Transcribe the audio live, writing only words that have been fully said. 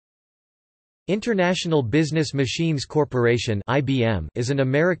International Business Machines Corporation (IBM) is an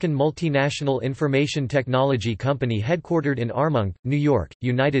American multinational information technology company headquartered in Armonk, New York,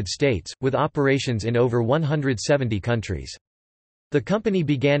 United States, with operations in over 170 countries. The company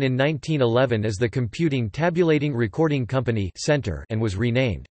began in 1911 as the Computing Tabulating Recording Company (Center) and was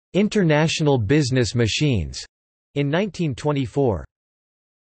renamed International Business Machines in 1924.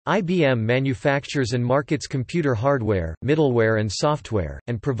 IBM manufactures and markets computer hardware, middleware and software,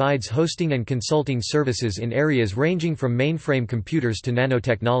 and provides hosting and consulting services in areas ranging from mainframe computers to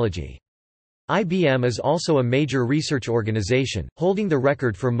nanotechnology. IBM is also a major research organization, holding the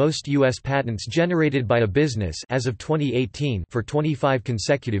record for most U.S. patents generated by a business as of 2018 for 25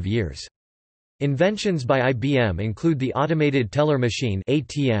 consecutive years. Inventions by IBM include the automated teller machine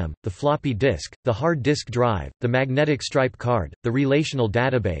 (ATM), the floppy disk, the hard disk drive, the magnetic stripe card, the relational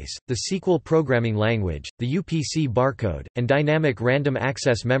database, the SQL programming language, the UPC barcode, and dynamic random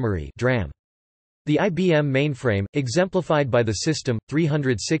access memory (DRAM). The IBM mainframe, exemplified by the System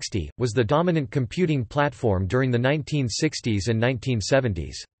 360, was the dominant computing platform during the 1960s and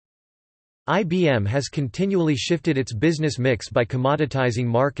 1970s. IBM has continually shifted its business mix by commoditizing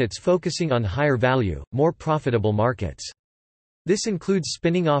markets focusing on higher value, more profitable markets. This includes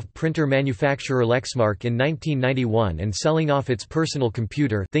spinning off printer manufacturer Lexmark in 1991 and selling off its personal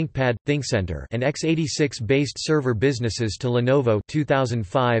computer ThinkPad, ThinkCenter and x86-based server businesses to Lenovo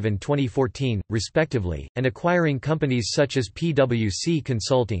 2005 and 2014, respectively, and acquiring companies such as PwC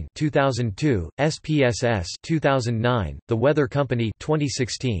Consulting 2002, SPSS 2009, The Weather Company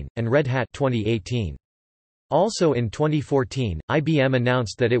 2016, and Red Hat 2018. Also in 2014, IBM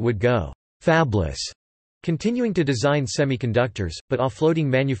announced that it would go fabless, continuing to design semiconductors, but offloading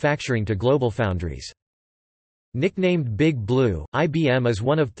manufacturing to global foundries. Nicknamed Big Blue, IBM is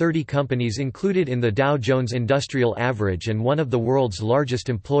one of 30 companies included in the Dow Jones Industrial Average and one of the world's largest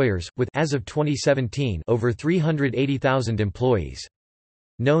employers, with as of 2017 over 380,000 employees.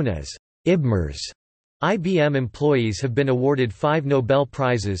 Known as IBMers, IBM employees have been awarded 5 Nobel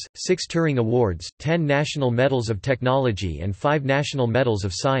Prizes, 6 Turing Awards, 10 National Medals of Technology and 5 National Medals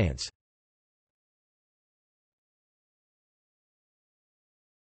of Science.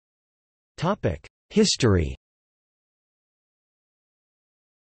 History.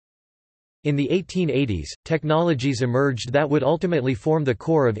 In the 1880s, technologies emerged that would ultimately form the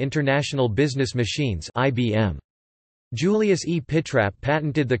core of International Business Machines (IBM). Julius E. Pitrap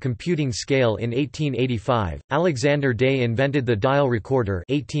patented the computing scale in 1885, Alexander Day invented the dial recorder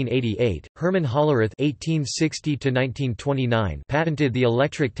 1888, Herman Hollerith (1860–1929) patented the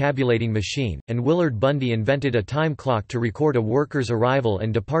electric tabulating machine, and Willard Bundy invented a time clock to record a worker's arrival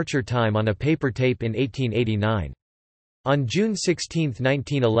and departure time on a paper tape in 1889. On June 16,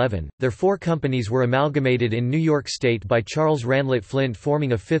 1911, their 4 companies were amalgamated in New York State by Charles Ranlett Flint,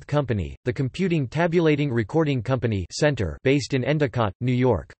 forming a 5th company, the Computing Tabulating Recording Company (Center), based in Endicott, New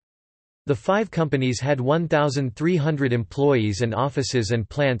York. The 5 companies had 1,300 employees and offices and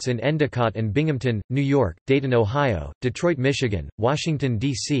plants in Endicott and Binghamton, New York, Dayton, Ohio, Detroit, Michigan, Washington,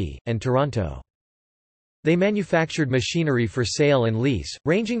 D.C., and Toronto. They manufactured machinery for sale and lease,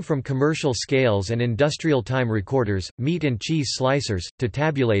 ranging from commercial scales and industrial time recorders, meat and cheese slicers, to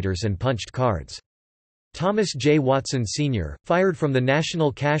tabulators and punched cards. Thomas J. Watson Sr., fired from the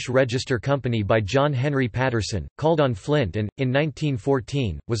National Cash Register Company by John Henry Patterson, called on Flint and, in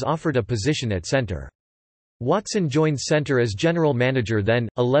 1914, was offered a position at Center. Watson joined Center as general manager then,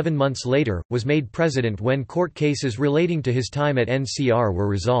 11 months later, was made president when court cases relating to his time at NCR were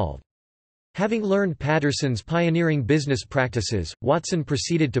resolved. Having learned Patterson's pioneering business practices, Watson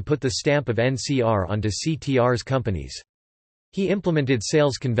proceeded to put the stamp of NCR onto CTR's companies. He implemented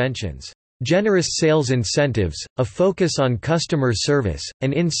sales conventions, generous sales incentives, a focus on customer service,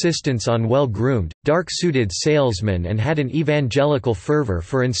 an insistence on well-groomed, dark-suited salesmen, and had an evangelical fervor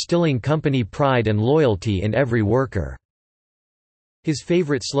for instilling company pride and loyalty in every worker. His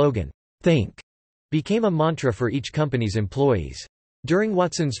favorite slogan, "Think," became a mantra for each company's employees. During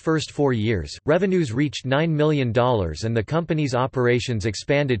Watson's first 4 years, revenues reached $9 million and the company's operations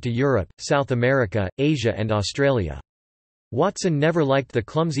expanded to Europe, South America, Asia and Australia. Watson never liked the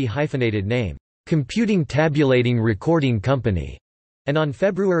clumsy hyphenated name, Computing Tabulating Recording Company, and on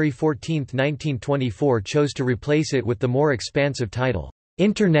February 14, 1924 chose to replace it with the more expansive title,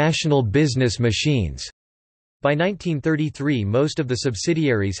 International Business Machines. By 1933 most of the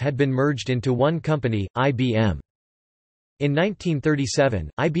subsidiaries had been merged into one company, IBM. In 1937,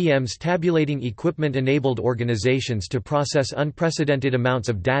 IBM's tabulating equipment enabled organizations to process unprecedented amounts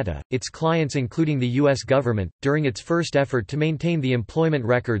of data, its clients including the U.S. government, during its first effort to maintain the employment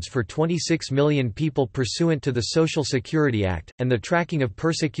records for 26 million people pursuant to the Social Security Act, and the tracking of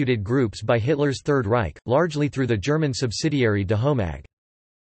persecuted groups by Hitler's Third Reich, largely through the German subsidiary De Homag.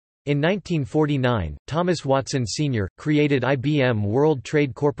 In 1949, Thomas Watson Sr. created IBM World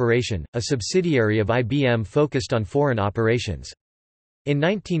Trade Corporation, a subsidiary of IBM focused on foreign operations. In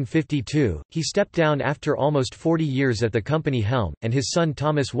 1952, he stepped down after almost 40 years at the company helm, and his son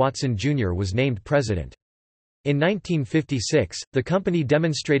Thomas Watson Jr. was named president. In 1956, the company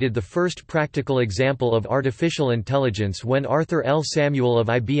demonstrated the first practical example of artificial intelligence when Arthur L. Samuel of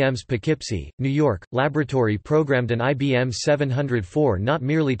IBM's Poughkeepsie, New York, laboratory programmed an IBM 704 not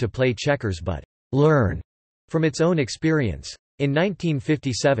merely to play checkers but learn from its own experience. In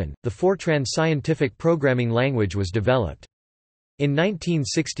 1957, the Fortran scientific programming language was developed. In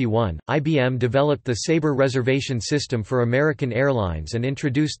 1961, IBM developed the Sabre reservation system for American Airlines and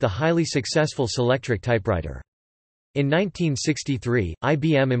introduced the highly successful Selectric typewriter. In 1963,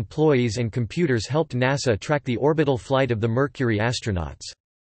 IBM employees and computers helped NASA track the orbital flight of the Mercury astronauts.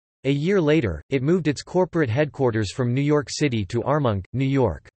 A year later, it moved its corporate headquarters from New York City to Armonk, New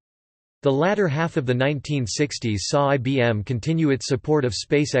York. The latter half of the 1960s saw IBM continue its support of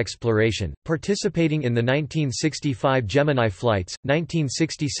space exploration, participating in the 1965 Gemini flights,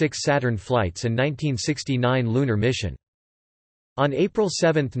 1966 Saturn flights and 1969 lunar mission. On April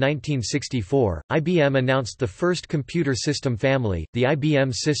 7, 1964, IBM announced the first computer system family, the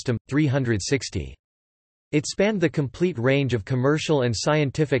IBM System 360. It spanned the complete range of commercial and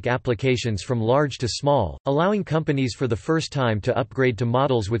scientific applications from large to small, allowing companies for the first time to upgrade to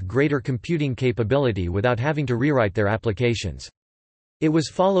models with greater computing capability without having to rewrite their applications. It was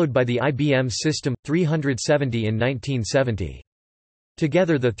followed by the IBM System 370 in 1970.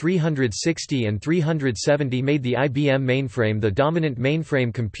 Together the 360 and 370 made the IBM mainframe the dominant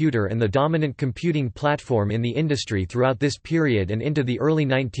mainframe computer and the dominant computing platform in the industry throughout this period and into the early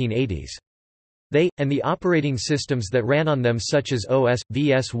 1980s. They, and the operating systems that ran on them such as OS,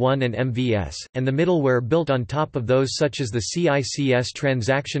 VS1 and MVS, and the middleware built on top of those such as the CICS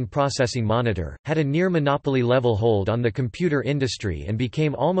Transaction Processing Monitor, had a near-monopoly level hold on the computer industry and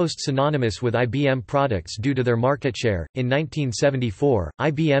became almost synonymous with IBM products due to their market share. In 1974,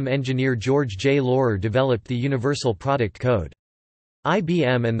 IBM engineer George J. Laurer developed the Universal Product Code.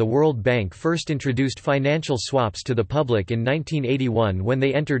 IBM and the World Bank first introduced financial swaps to the public in 1981 when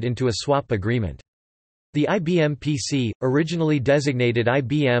they entered into a swap agreement. The IBM PC, originally designated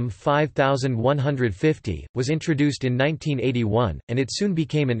IBM 5150, was introduced in 1981, and it soon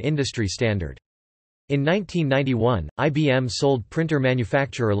became an industry standard. In 1991, IBM sold printer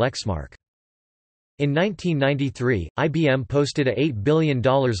manufacturer Lexmark. In 1993, IBM posted a $8 billion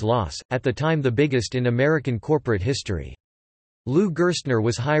loss, at the time the biggest in American corporate history. Lou Gerstner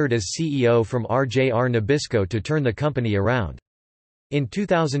was hired as CEO from RJR Nabisco to turn the company around. In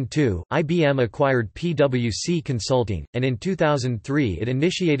 2002, IBM acquired PwC Consulting, and in 2003 it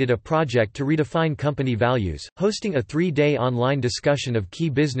initiated a project to redefine company values, hosting a 3-day online discussion of key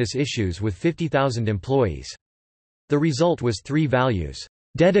business issues with 50,000 employees. The result was 3 values: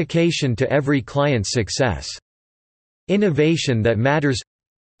 dedication to every client's success, innovation that matters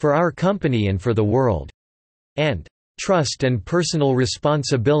for our company and for the world, and trust and personal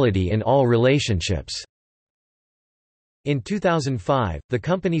responsibility in all relationships. In 2005, the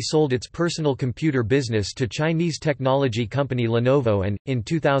company sold its personal computer business to Chinese technology company Lenovo and, in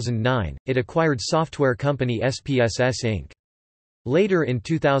 2009, it acquired software company SPSS Inc. Later in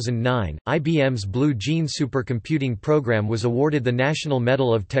 2009, IBM's Blue Gene supercomputing program was awarded the National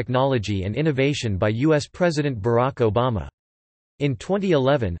Medal of Technology and Innovation by U.S. President Barack Obama. In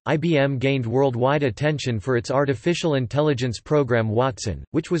 2011, IBM gained worldwide attention for its artificial intelligence program Watson,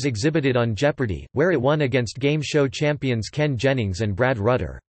 which was exhibited on Jeopardy!, where it won against game show champions Ken Jennings and Brad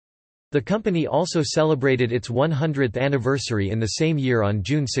Rutter. The company also celebrated its 100th anniversary in the same year on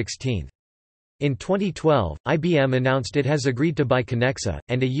June 16. In 2012, IBM announced it has agreed to buy Connexa,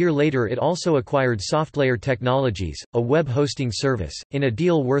 and a year later it also acquired SoftLayer Technologies, a web hosting service, in a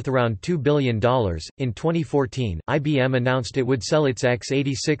deal worth around $2 billion. In 2014, IBM announced it would sell its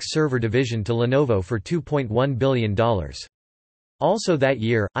x86 server division to Lenovo for $2.1 billion. Also that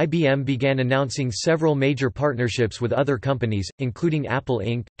year, IBM began announcing several major partnerships with other companies, including Apple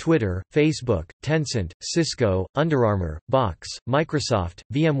Inc., Twitter, Facebook, Tencent, Cisco, Under Armour, Box, Microsoft,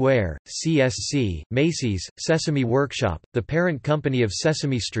 VMware, CSC, Macy's, Sesame Workshop, the parent company of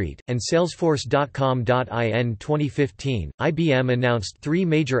Sesame Street, and Salesforce.com. In 2015, IBM announced three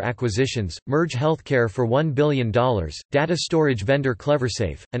major acquisitions: Merge Healthcare for $1 billion, data storage vendor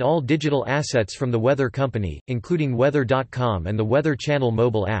CleverSafe, and all digital assets from the Weather Company, including Weather.com and the Weather Channel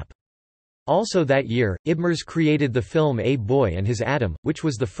mobile app. Also that year, IBMers created the film A Boy and His Atom, which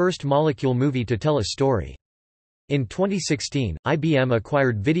was the first molecule movie to tell a story. In 2016, IBM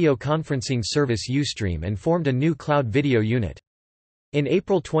acquired video conferencing service Ustream and formed a new cloud video unit. In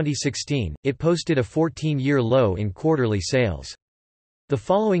April 2016, it posted a 14-year low in quarterly sales. The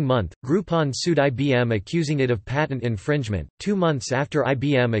following month, Groupon sued IBM accusing it of patent infringement. 2 months after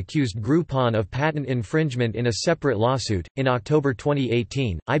IBM accused Groupon of patent infringement in a separate lawsuit, in October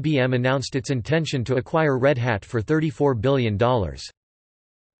 2018, IBM announced its intention to acquire Red Hat for $34 billion.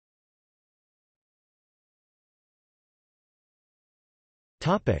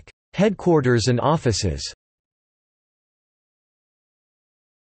 Headquarters and offices.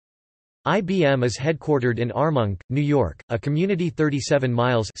 IBM is headquartered in Armonk, New York, a community 37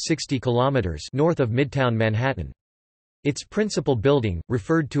 miles 60 kilometers north of Midtown Manhattan. Its principal building,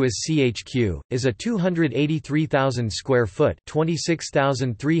 referred to as CHQ, is a 283,000 square foot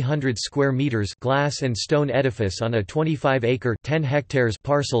 (26,300 square meters) glass and stone edifice on a 25-acre (10 hectares)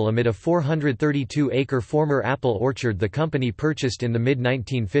 parcel amid a 432-acre former apple orchard the company purchased in the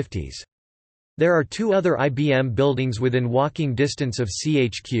mid-1950s. There are two other IBM buildings within walking distance of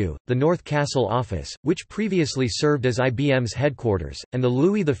CHQ, the North Castle office, which previously served as IBM's headquarters, and the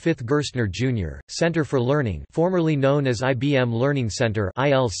Louis V. Gerstner, Jr. Center for Learning, formerly known as IBM Learning Center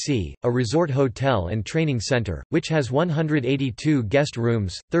 (ILC), a resort hotel and training center, which has 182 guest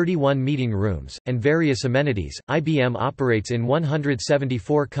rooms, 31 meeting rooms, and various amenities. IBM operates in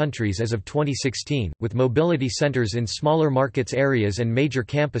 174 countries as of 2016, with mobility centers in smaller markets areas and major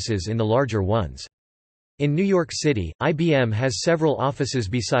campuses in the larger ones. In New York City, IBM has several offices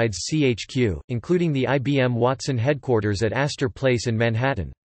besides CHQ, including the IBM Watson headquarters at Astor Place in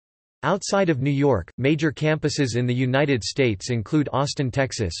Manhattan. Outside of New York, major campuses in the United States include Austin,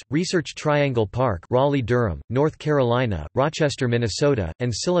 Texas, Research Triangle Park, Raleigh-Durham, North Carolina, Rochester, Minnesota,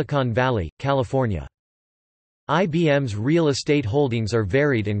 and Silicon Valley, California. IBM's real estate holdings are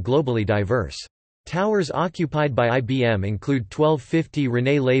varied and globally diverse. Towers occupied by IBM include 1250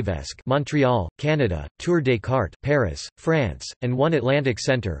 René Lévesque, Montreal, Canada; Tour des Cartes, Paris, France; and One Atlantic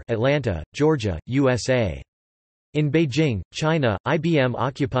Center, Atlanta, Georgia, USA. In Beijing, China, IBM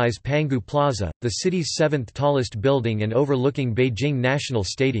occupies Pangu Plaza, the city's 7th tallest building and overlooking Beijing National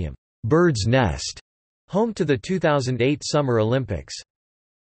Stadium, Bird's Nest, home to the 2008 Summer Olympics.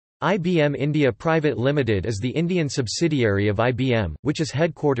 IBM India Private Limited is the Indian subsidiary of IBM, which is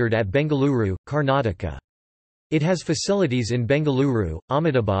headquartered at Bengaluru, Karnataka. It has facilities in Bengaluru,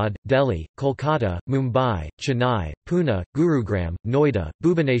 Ahmedabad, Delhi, Kolkata, Mumbai, Chennai, Pune, Gurugram, Noida,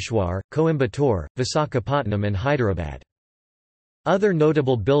 Bhubaneswar, Coimbatore, Visakhapatnam and Hyderabad. Other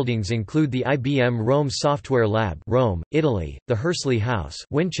notable buildings include the IBM Rome Software Lab, Rome, Italy; the Hursley House,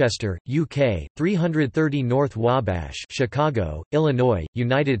 Winchester, UK; 330 North Wabash, Chicago, Illinois,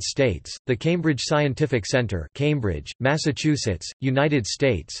 United States; the Cambridge Scientific Center, Cambridge, Massachusetts, United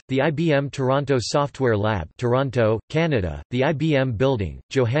States; the IBM Toronto Software Lab, Toronto, Canada; the IBM Building,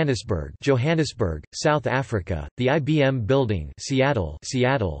 Johannesburg, South Africa; the IBM Building, Seattle,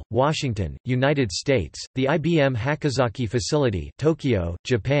 Washington, United States; the IBM Hakazaki Facility, Tokyo,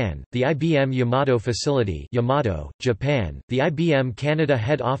 Japan; the IBM Yamato Facility, Yamato, Japan; the IBM Canada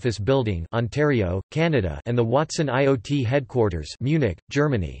Head Office Building, Ontario, Canada; and the Watson IoT Headquarters, Munich,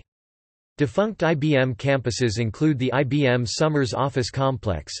 Germany. Defunct IBM campuses include the IBM Summers Office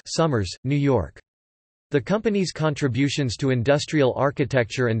Complex, Summers, New York. The company's contributions to industrial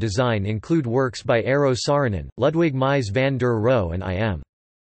architecture and design include works by Eero Saarinen, Ludwig Mies van der Rohe and I.M.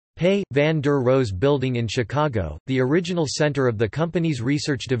 Pei, van der Rohe's building in Chicago, the original center of the company's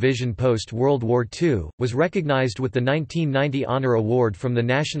research division post-World War II, was recognized with the 1990 Honor Award from the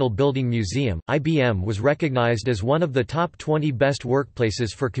National Building Museum. IBM was recognized as one of the top 20 best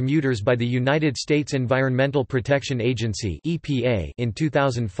workplaces for commuters by the United States Environmental Protection Agency (EPA) in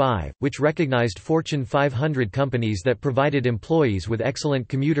 2005, which recognized Fortune 500 companies that provided employees with excellent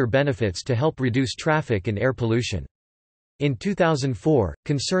commuter benefits to help reduce traffic and air pollution. In 2004,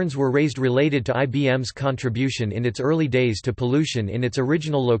 concerns were raised related to IBM's contribution in its early days to pollution in its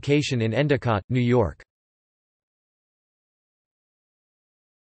original location in Endicott, New York.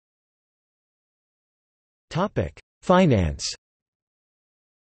 Finance.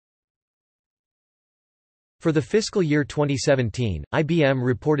 For the fiscal year 2017, IBM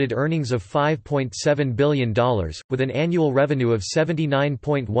reported earnings of $5.7 billion, with an annual revenue of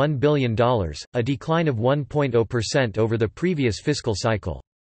 $79.1 billion, a decline of 1.0% over the previous fiscal cycle.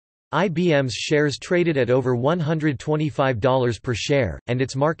 IBM's shares traded at over $125 per share, and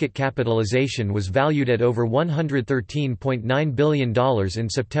its market capitalization was valued at over $113.9 billion in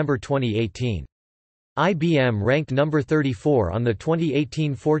September 2018. IBM ranked number 34 on the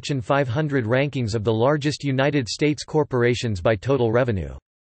 2018 Fortune 500 rankings of the largest United States corporations by total revenue.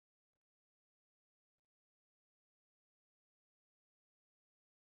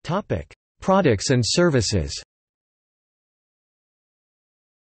 Topic: Products and services.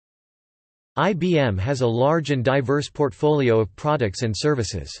 IBM has a large and diverse portfolio of products and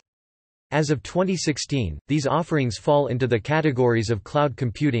services. As of 2016, these offerings fall into the categories of cloud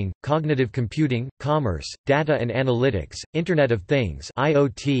computing, cognitive computing, commerce, data and analytics, Internet of Things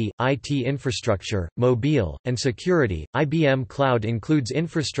 (IoT), IT infrastructure, mobile, and security. IBM Cloud includes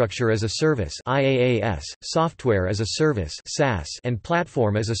infrastructure as a service (IaaS), software as a service (SaaS), and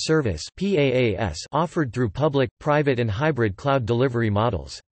platform as a service (PaaS) offered through public, private, and hybrid cloud delivery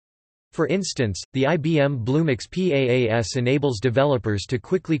models. For instance, the IBM Bluemix PaaS enables developers to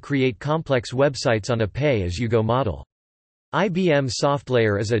quickly create complex websites on a pay-as-you-go model. IBM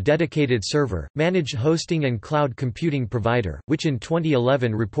SoftLayer is a dedicated server-managed hosting and cloud computing provider, which in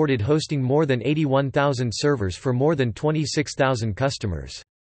 2011 reported hosting more than 81,000 servers for more than 26,000 customers.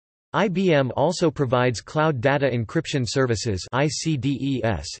 IBM also provides cloud data encryption services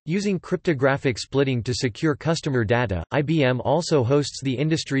 (ICDES), using cryptographic splitting to secure customer data. IBM also hosts the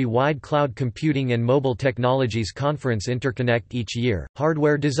industry-wide Cloud Computing and Mobile Technologies Conference Interconnect each year.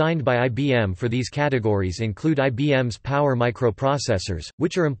 Hardware designed by IBM for these categories include IBM's Power microprocessors,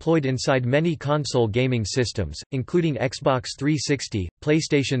 which are employed inside many console gaming systems, including Xbox 360,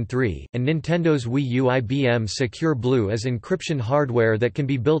 PlayStation 3, and Nintendo's Wii U. IBM's Secure Blue is encryption hardware that can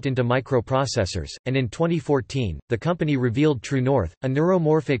be built into microprocessors, and in 2014, the company revealed True North, a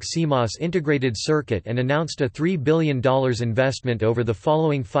neuromorphic CMOS integrated circuit, and announced a $3 billion investment over the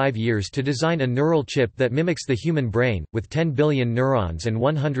following 5 years to design a neural chip that mimics the human brain, with 10 billion neurons and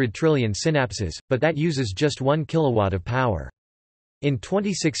 100 trillion synapses, but that uses just 1 kilowatt of power. In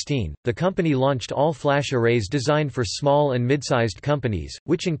 2016, the company launched all-flash arrays designed for small and mid-sized companies,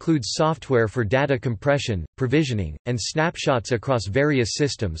 which includes software for data compression, provisioning, and snapshots across various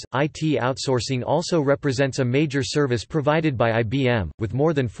systems. IT outsourcing also represents a major service provided by IBM, with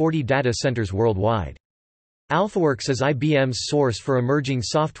more than 40 data centers worldwide. AlphaWorks is IBM's source for emerging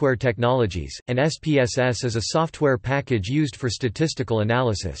software technologies, and SPSS is a software package used for statistical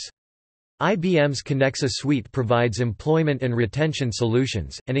analysis. IBM's Connexa suite provides employment and retention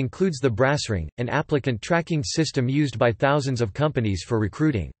solutions, and includes the BrassRing, an applicant tracking system used by thousands of companies for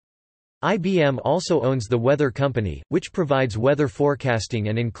recruiting. IBM also owns The Weather Company, which provides weather forecasting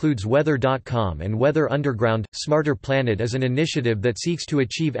and includes Weather.com and Weather Underground. Smarter Planet is an initiative that seeks to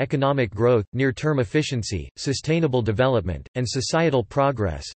achieve economic growth, near-term efficiency, sustainable development, and societal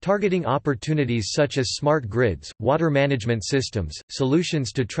progress, targeting opportunities such as smart grids, water management systems,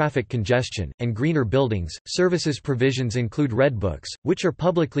 solutions to traffic congestion, and greener buildings. Services provisions include Redbooks, which are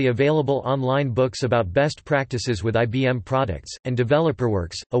publicly available online books about best practices with IBM products, and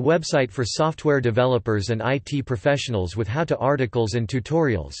DeveloperWorks, a website for software developers and IT professionals with how-to articles and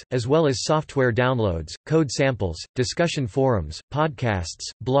tutorials, as well as software downloads, code samples, discussion forums,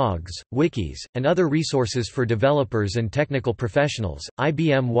 podcasts, blogs, wikis, and other resources for developers and technical professionals.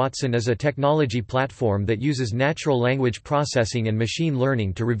 IBM Watson is a technology platform that uses natural language processing and machine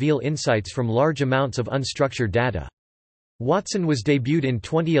learning to reveal insights from large amounts of unstructured data. Watson was debuted in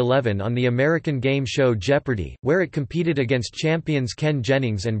 2011 on the American game show Jeopardy!, where it competed against champions Ken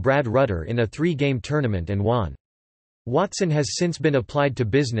Jennings and Brad Rutter in a 3-game tournament and won. Watson has since been applied to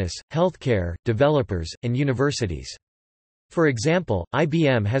business, healthcare, developers, and universities. For example,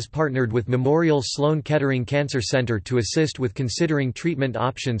 IBM has partnered with Memorial Sloan Kettering Cancer Center to assist with considering treatment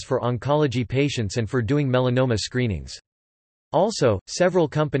options for oncology patients and for doing melanoma screenings. Also, several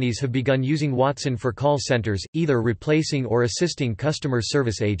companies have begun using Watson for call centers, either replacing or assisting customer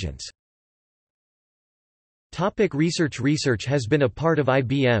service agents. Research has been a part of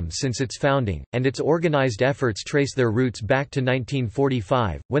IBM since its founding, and its organized efforts trace their roots back to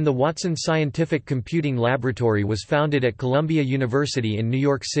 1945, when the Watson Scientific Computing Laboratory was founded at Columbia University in New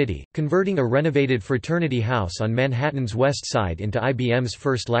York City, converting a renovated fraternity house on Manhattan's West Side into IBM's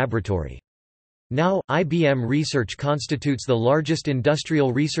first laboratory. Now, IBM Research constitutes the largest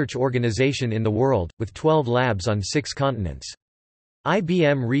industrial research organization in the world, with 12 labs on 6 continents.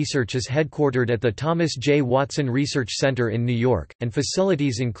 IBM Research is headquartered at the Thomas J. Watson Research Center in New York, and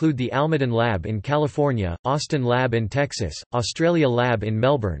facilities include the Almaden Lab in California, Austin Lab in Texas, Australia Lab in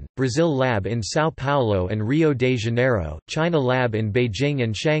Melbourne, Brazil Lab in São Paulo and Rio de Janeiro, China Lab in Beijing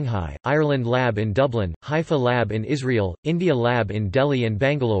and Shanghai, Ireland Lab in Dublin, Haifa Lab in Israel, India Lab in Delhi and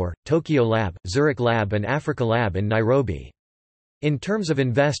Bangalore, Tokyo Lab, Zurich Lab and Africa Lab in Nairobi. In terms of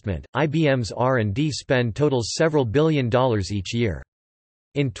investment, IBM's R&D spend totals several $billion each year.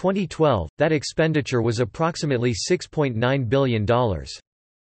 In 2012, that expenditure was approximately $6.9 billion.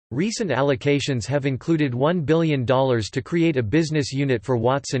 Recent allocations have included $1 billion to create a business unit for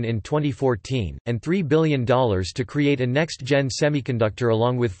Watson in 2014, and $3 billion to create a next-gen semiconductor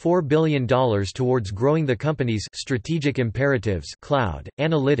along with $4 billion towards growing the company's strategic imperatives cloud,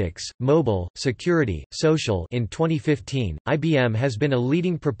 analytics, mobile, security, social. In 2015, IBM has been a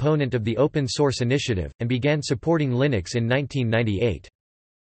leading proponent of the open source initiative, and began supporting Linux in 1998.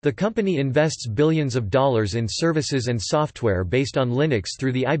 The company invests billions of dollars in services and software based on Linux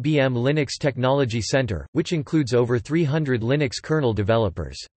through the IBM Linux Technology Center, which includes over 300 Linux kernel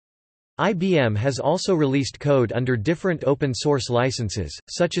developers. IBM has also released code under different open-source licenses,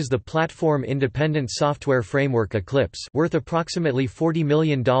 such as the platform-independent software framework Eclipse, worth approximately $40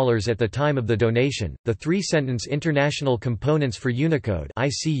 million at the time of the donation, the three-sentence International Components for Unicode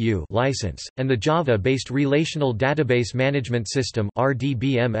 (ICU) license, and the Java-based Relational Database Management System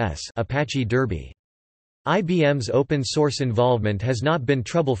 (RDBMS) Apache Derby. IBM's open-source involvement has not been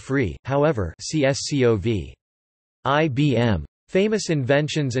trouble-free, however. CSCOV. IBM. Famous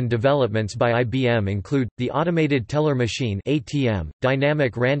inventions and developments by IBM include, the automated teller machine (ATM),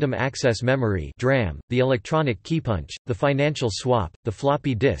 dynamic random access memory (DRAM), the electronic keypunch, the financial swap, the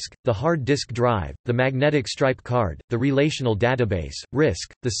floppy disk, the hard disk drive, the magnetic stripe card, the relational database,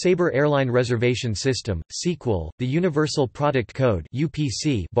 RISC, the Sabre airline reservation system, SQL, the Universal Product Code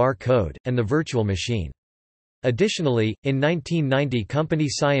 (UPC) bar code, and the virtual machine. Additionally, in 1990 company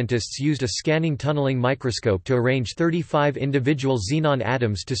scientists used a scanning tunneling microscope to arrange 35 individual xenon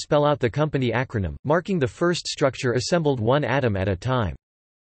atoms to spell out the company acronym, marking the first structure assembled one atom at a time.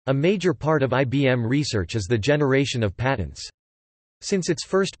 A major part of IBM research is the generation of patents. Since its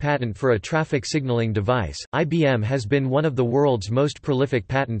first patent for a traffic signaling device, IBM has been one of the world's most prolific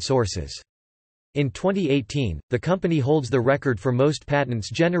patent sources. In 2018, the company holds the record for most patents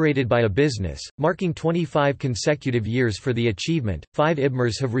generated by a business, marking 25 consecutive years for the achievement. 5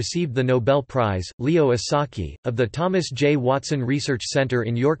 IBMers have received the Nobel Prize: Leo Esaki, of the Thomas J. Watson Research Center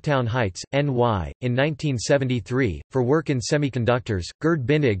in Yorktown Heights, NY, in 1973, for work in semiconductors, Gerd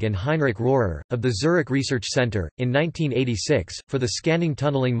Binnig and Heinrich Rohrer, of the Zurich Research Center, in 1986, for the scanning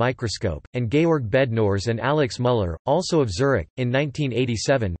tunneling microscope, and Georg Bednorz and Alex Muller, also of Zurich, in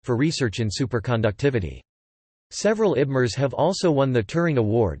 1987, for research in superconductivity. Several IBMers have also won the Turing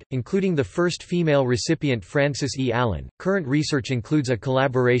Award, including the first female recipient Frances E. Allen. Current research includes a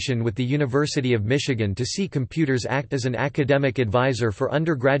collaboration with the University of Michigan to see computers act as an academic advisor for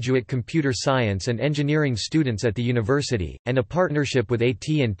undergraduate computer science and engineering students at the university, and a partnership with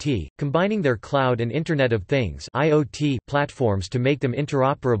AT&T, combining their cloud and Internet of Things (IoT) platforms to make them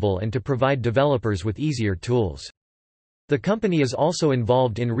interoperable and to provide developers with easier tools. The company is also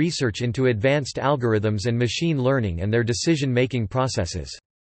involved in research into advanced algorithms and machine learning and their decision-making processes.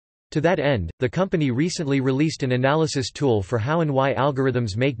 To that end, the company recently released an analysis tool for how and why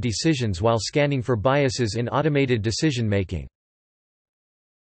algorithms make decisions while scanning for biases in automated decision-making.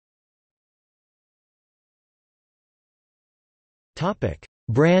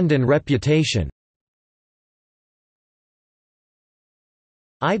 Brand and reputation.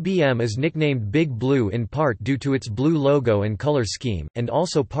 IBM is nicknamed Big Blue in part due to its blue logo and color scheme, and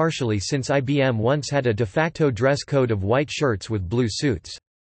also partially since IBM once had a de facto dress code of white shirts with blue suits.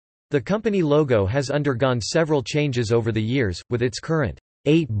 The company logo has undergone several changes over the years, with its current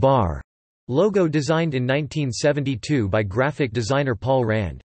 8-bar logo designed in 1972 by graphic designer Paul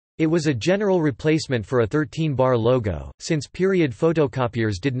Rand. It was a general replacement for a 13-bar logo, since period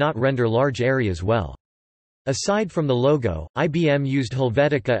photocopiers did not render large areas well. Aside from the logo, IBM used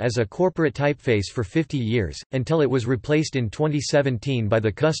Helvetica as a corporate typeface for 50 years, until it was replaced in 2017 by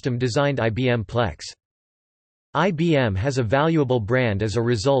the custom-designed IBM Plex. IBM has a valuable brand as a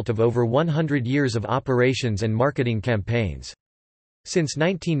result of over 100 years of operations and marketing campaigns. Since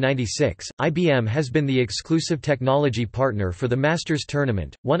 1996, IBM has been the exclusive technology partner for the Masters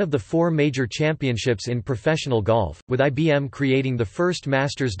Tournament, one of the 4 major championships in professional golf, with IBM creating the first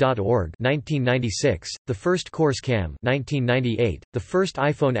Masters.org (1996), the first CourseCam (1998), the first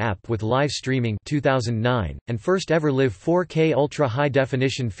iPhone app with live streaming (2009), and first ever Live 4K Ultra High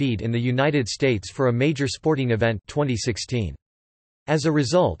Definition feed in the United States for a major sporting event (2016). As a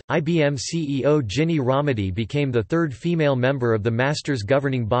result, IBM CEO Ginny Rometty became the third female member of the Masters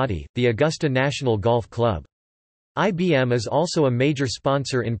governing body, the Augusta National Golf Club. IBM is also a major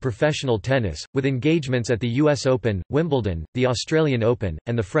sponsor in professional tennis, with engagements at the US Open, Wimbledon, the Australian Open,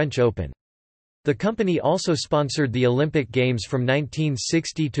 and the French Open. The company also sponsored the Olympic Games from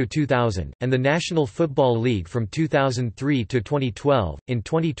 1960 to 2000, and the National Football League from 2003 to 2012. In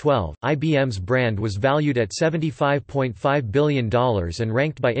 2012, IBM's brand was valued at $75.5 billion and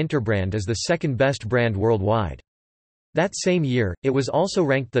ranked by Interbrand as the second best brand worldwide. That same year, it was also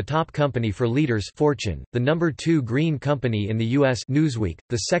ranked the top company for leaders Fortune, the number 2 green company in the U.S. Newsweek,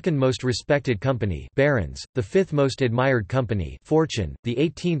 the second most respected company Barron's, the 5th most admired company Fortune, the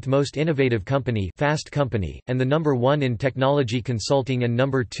 18th most innovative company Fast Company, and the number 1 in technology consulting and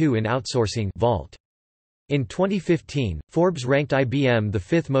number 2 in outsourcing Vault. In 2015, Forbes ranked IBM the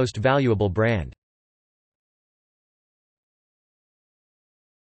 5th most valuable brand.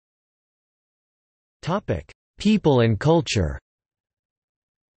 People and culture.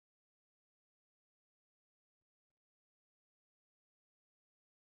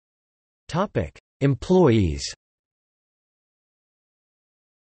 Employees.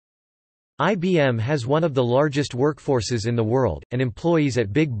 IBM has one of the largest workforces in the world, and employees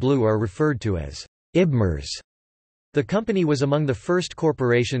at Big Blue are referred to as IBMers. The company was among the first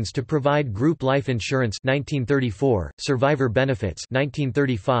corporations to provide group life insurance 1934, survivor benefits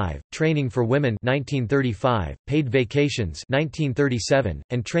 1935, training for women 1935, paid vacations 1937,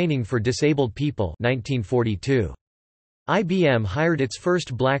 and training for disabled people 1942. IBM hired its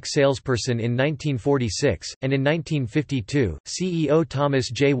first black salesperson in 1946, and in 1952, CEO Thomas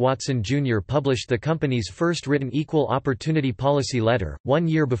J. Watson Jr. published the company's first written equal opportunity policy letter, 1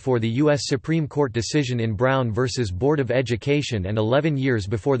 year before the U.S. Supreme Court decision in Brown v. Board of Education and 11 years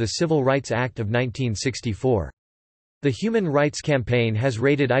before the Civil Rights Act of 1964. The Human Rights Campaign has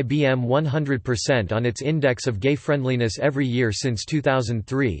rated IBM 100% on its index of gay friendliness every year since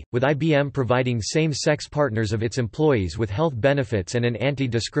 2003, with IBM providing same-sex partners of its employees with health benefits and an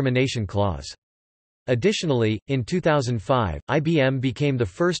anti-discrimination clause. Additionally, in 2005, IBM became the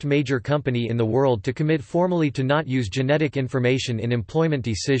first major company in the world to commit formally to not use genetic information in employment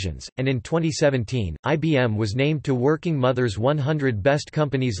decisions, and in 2017, IBM was named to Working Mother's 100 Best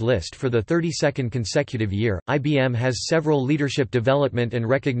Companies list for the 32nd consecutive year. IBM has several leadership development and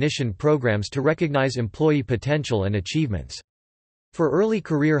recognition programs to recognize employee potential and achievements. For early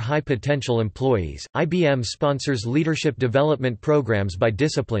career high-potential employees, IBM sponsors leadership development programs by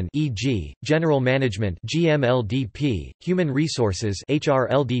discipline, e.g., General Management (GMLDP), Human Resources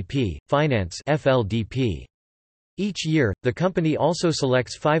 (HRLDP), Finance (FLDP). Each year, the company also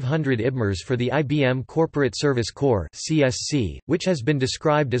selects 500 IBMers for the IBM Corporate Service Corps (CSC), which has been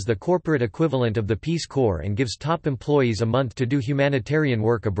described as the corporate equivalent of the Peace Corps and gives top employees a month to do humanitarian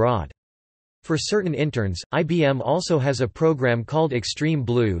work abroad. For certain interns, IBM also has a program called Extreme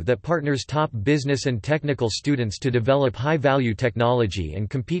Blue that partners top business and technical students to develop high-value technology and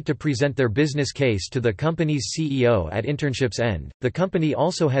compete to present their business case to the company's CEO at internship's end. The company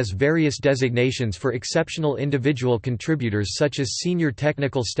also has various designations for exceptional individual contributors such as Senior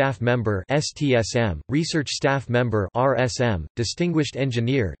Technical Staff Member (STSM), Research Staff Member (RSM), Distinguished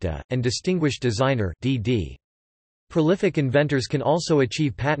Engineer (DE), and Distinguished Designer (DD). Prolific inventors can also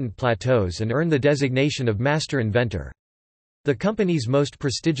achieve patent plateaus and earn the designation of Master Inventor. The company's most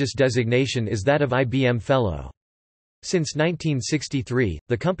prestigious designation is that of IBM Fellow. Since 1963,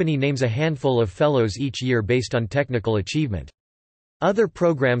 the company names a handful of fellows each year based on technical achievement. Other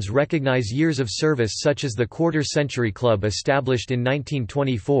programs recognize years of service such as the Quarter Century Club established in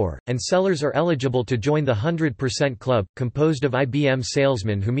 1924, and sellers are eligible to join the 100% Club, composed of IBM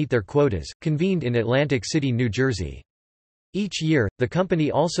salesmen who meet their quotas, convened in Atlantic City, New Jersey. Each year, the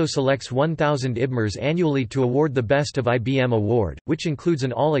company also selects 1,000 IBMers annually to award the Best of IBM Award, which includes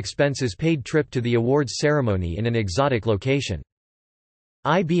an all-expenses-paid trip to the awards ceremony in an exotic location.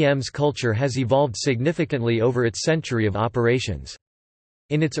 IBM's culture has evolved significantly over its century of operations.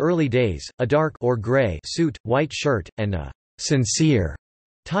 In its early days, a dark or gray suit, white shirt, and a sincere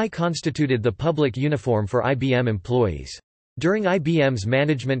tie constituted the public uniform for IBM employees. During IBM's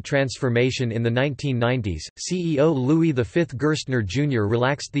management transformation in the 1990s, CEO Louis V. Gerstner Jr.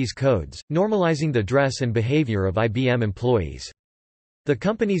 relaxed these codes, normalizing the dress and behavior of IBM employees. The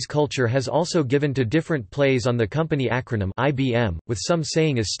company's culture has also given to different plays on the company acronym IBM, with some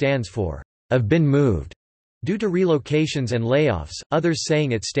saying it stands for "I've been moved" due to relocations and layoffs, others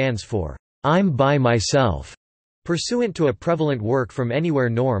saying it stands for "I'm by myself" pursuant to a prevalent work from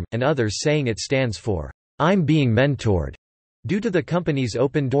anywhere norm, and others saying it stands for "I'm being mentored" due to the company's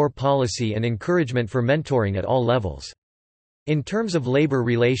open door policy and encouragement for mentoring at all levels. In terms of labor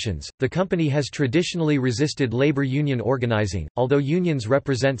relations, the company has traditionally resisted labor union organizing, although unions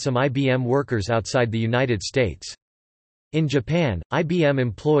represent some IBM workers outside the United States. In Japan, IBM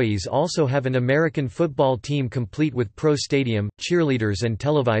employees also have an American football team complete with pro stadium, cheerleaders and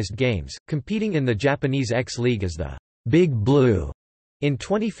televised games, competing in the Japanese X-League as the Big Blue. In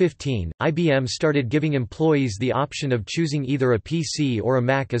 2015, IBM started giving employees the option of choosing either a PC or a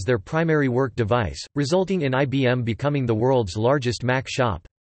Mac as their primary work device, resulting in IBM becoming the world's largest Mac shop.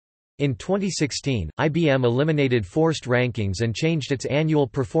 In 2016, IBM eliminated forced rankings and changed its annual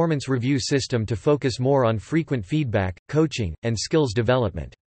performance review system to focus more on frequent feedback, coaching, and skills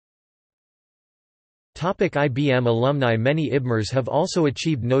development. IBM alumni. Many IBMers have also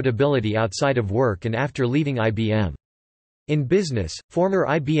achieved notability outside of work and after leaving IBM. In business, former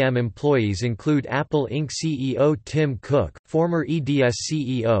IBM employees include Apple Inc. CEO Tim Cook, former EDS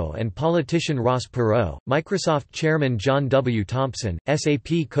CEO and politician Ross Perot, Microsoft chairman John W. Thompson,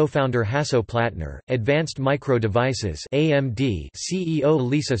 SAP co-founder Hasso Plattner, Advanced Micro Devices (AMD) CEO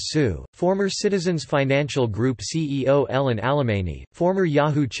Lisa Su, former Citizens Financial Group CEO Ellen Alemany, former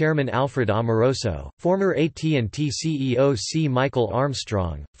Yahoo chairman Alfred Amoroso, former AT&T CEO C. Michael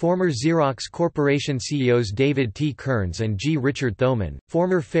Armstrong, former Xerox Corporation CEOs David T. Kearns and G. Richard Thoman,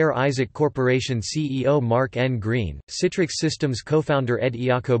 former Fair Isaac Corporation CEO Mark N. Green, Citrix Systems co-founder Ed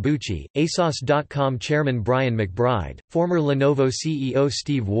Iacobucci, ASOS.com chairman Brian McBride, former Lenovo CEO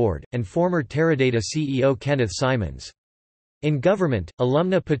Steve Ward, and former Teradata CEO Kenneth Simons. In government,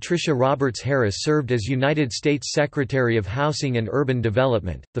 alumna Patricia Roberts Harris served as United States Secretary of Housing and Urban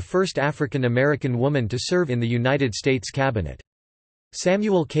Development, the first African American woman to serve in the United States Cabinet.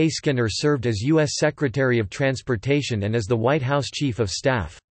 Samuel K. Skinner served as U.S. Secretary of Transportation and as the White House Chief of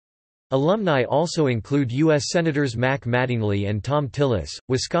Staff. Alumni also include U.S. Senators Mac Mattingly and Tom Tillis,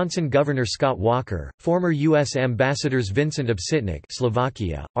 Wisconsin Governor Scott Walker, former U.S. Ambassadors Vincent Obsitnik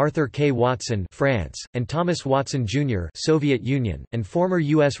 (Slovakia), Arthur K. Watson (France), and Thomas Watson Jr. (Soviet Union), and former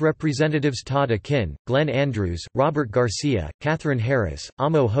U.S. Representatives Todd Akin, Glenn Andrews, Robert Garcia, Katherine Harris,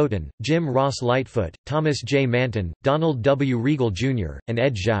 Amo Houghton, Jim Ross Lightfoot, Thomas J. Manton, Donald W. Regal Jr., and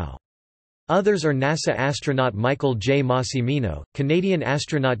Ed Zhao. Others are NASA astronaut Michael J. Massimino, Canadian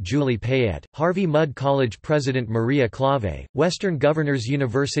astronaut Julie Payette, Harvey Mudd College President Maria Clave, Western Governors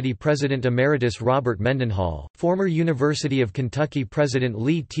University President Emeritus Robert Mendenhall, former University of Kentucky President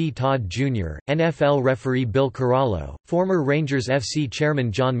Lee T. Todd Jr., NFL referee Bill Corallo, former Rangers FC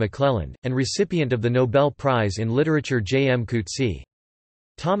Chairman John McClelland, and recipient of the Nobel Prize in Literature J. M. Coetzee.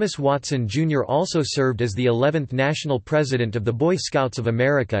 Thomas Watson Jr. also served as the 11th National President of the Boy Scouts of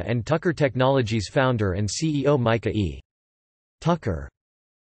America and Tucker Technologies founder and CEO Micah E. Tucker.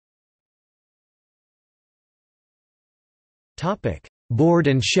 Board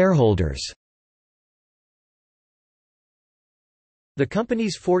and shareholders. The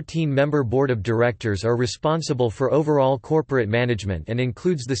company's 14-member board of directors are responsible for overall corporate management and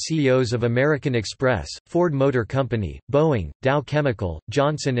includes the CEOs of American Express, Ford Motor Company, Boeing, Dow Chemical,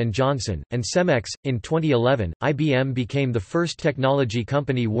 Johnson & Johnson, and Cemex. In 2011, IBM became the first technology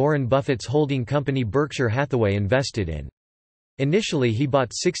company Warren Buffett's holding company Berkshire Hathaway invested in. Initially he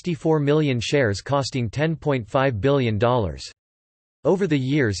bought 64 million shares costing $10.5 billion. Over the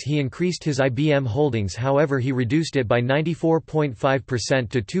years he increased his IBM holdings, however he reduced it by 94.5%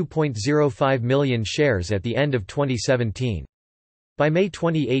 to 2.05 million shares at the end of 2017. By May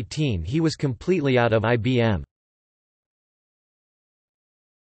 2018 he was completely out of IBM.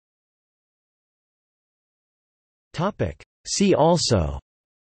 See also: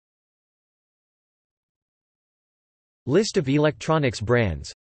 List of electronics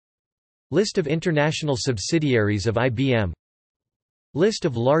brands, List of international subsidiaries of IBM, List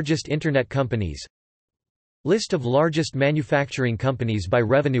of largest Internet companies, List of largest manufacturing companies by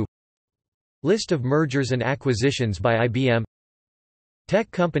revenue, List of mergers and acquisitions by IBM,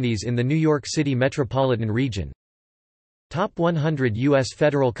 Tech companies in the New York City metropolitan region, Top 100 U.S.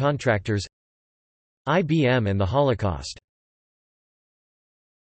 federal contractors, IBM and the Holocaust.